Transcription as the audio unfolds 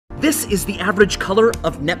This is the average color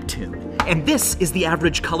of Neptune, and this is the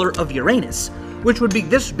average color of Uranus, which would be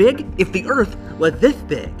this big if the Earth was this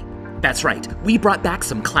big. That's right, we brought back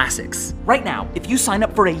some classics. Right now, if you sign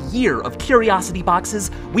up for a year of Curiosity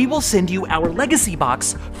Boxes, we will send you our Legacy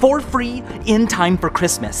Box for free in time for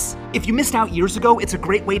Christmas. If you missed out years ago, it's a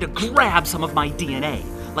great way to grab some of my DNA,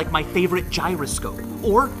 like my favorite gyroscope,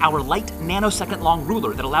 or our light nanosecond-long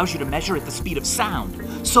ruler that allows you to measure at the speed of sound,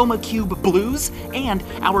 Soma Cube blues, and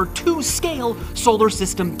our 2-scale solar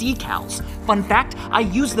system decals. Fun fact, I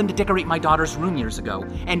used them to decorate my daughter's room years ago,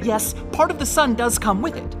 and yes, part of the sun does come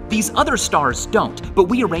with it. These other stars don't, but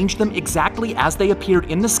we arranged them exactly as they appeared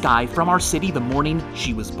in the sky from our city the morning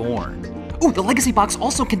she was born. Ooh, the Legacy Box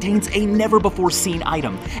also contains a never-before-seen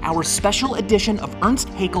item, our special edition of Ernst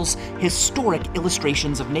Haeckel's historic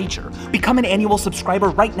illustrations of nature. Become an annual subscriber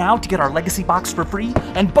right now to get our Legacy Box for free,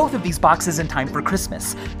 and both of these boxes in time for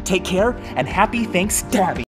Christmas. Take care, and happy Thanksgiving!